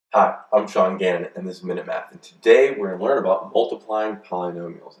Hi, I'm Sean Gannon, and this is minutemath. And today we're going to learn about multiplying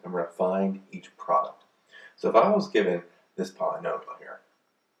polynomials, and we're going to find each product. So if I was given this polynomial here,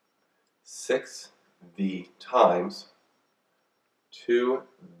 6v times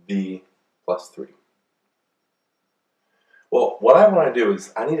 2v plus 3. Well, what I want to do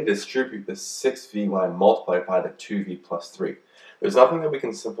is I need to distribute the 6v when I multiply it by the 2v plus 3. There's nothing that we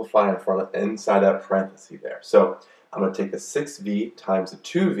can simplify inside that parenthesis there. So I'm going to take the 6v times the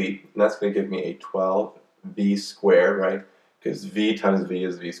 2v, and that's going to give me a 12v squared, right? Because v times v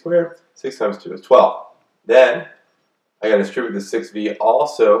is v squared. 6 times 2 is 12. Then I got to distribute the 6v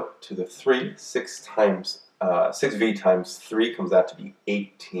also to the 3. 6v times 3 comes out to be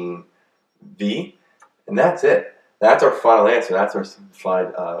 18v, and that's it. That's our final answer. That's our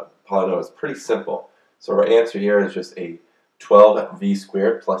simplified polynomial. It's pretty simple. So our answer here is just a 12v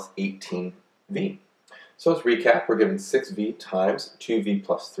squared plus 18v. So let's recap. We're given 6v times 2v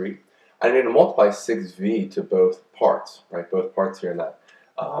plus 3. I need to multiply 6v to both parts, right? Both parts here in that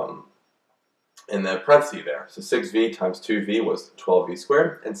parenthesis there. So 6v times 2v was 12v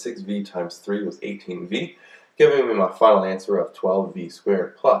squared, and 6v times 3 was 18v, giving me my final answer of 12v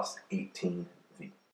squared plus 18v.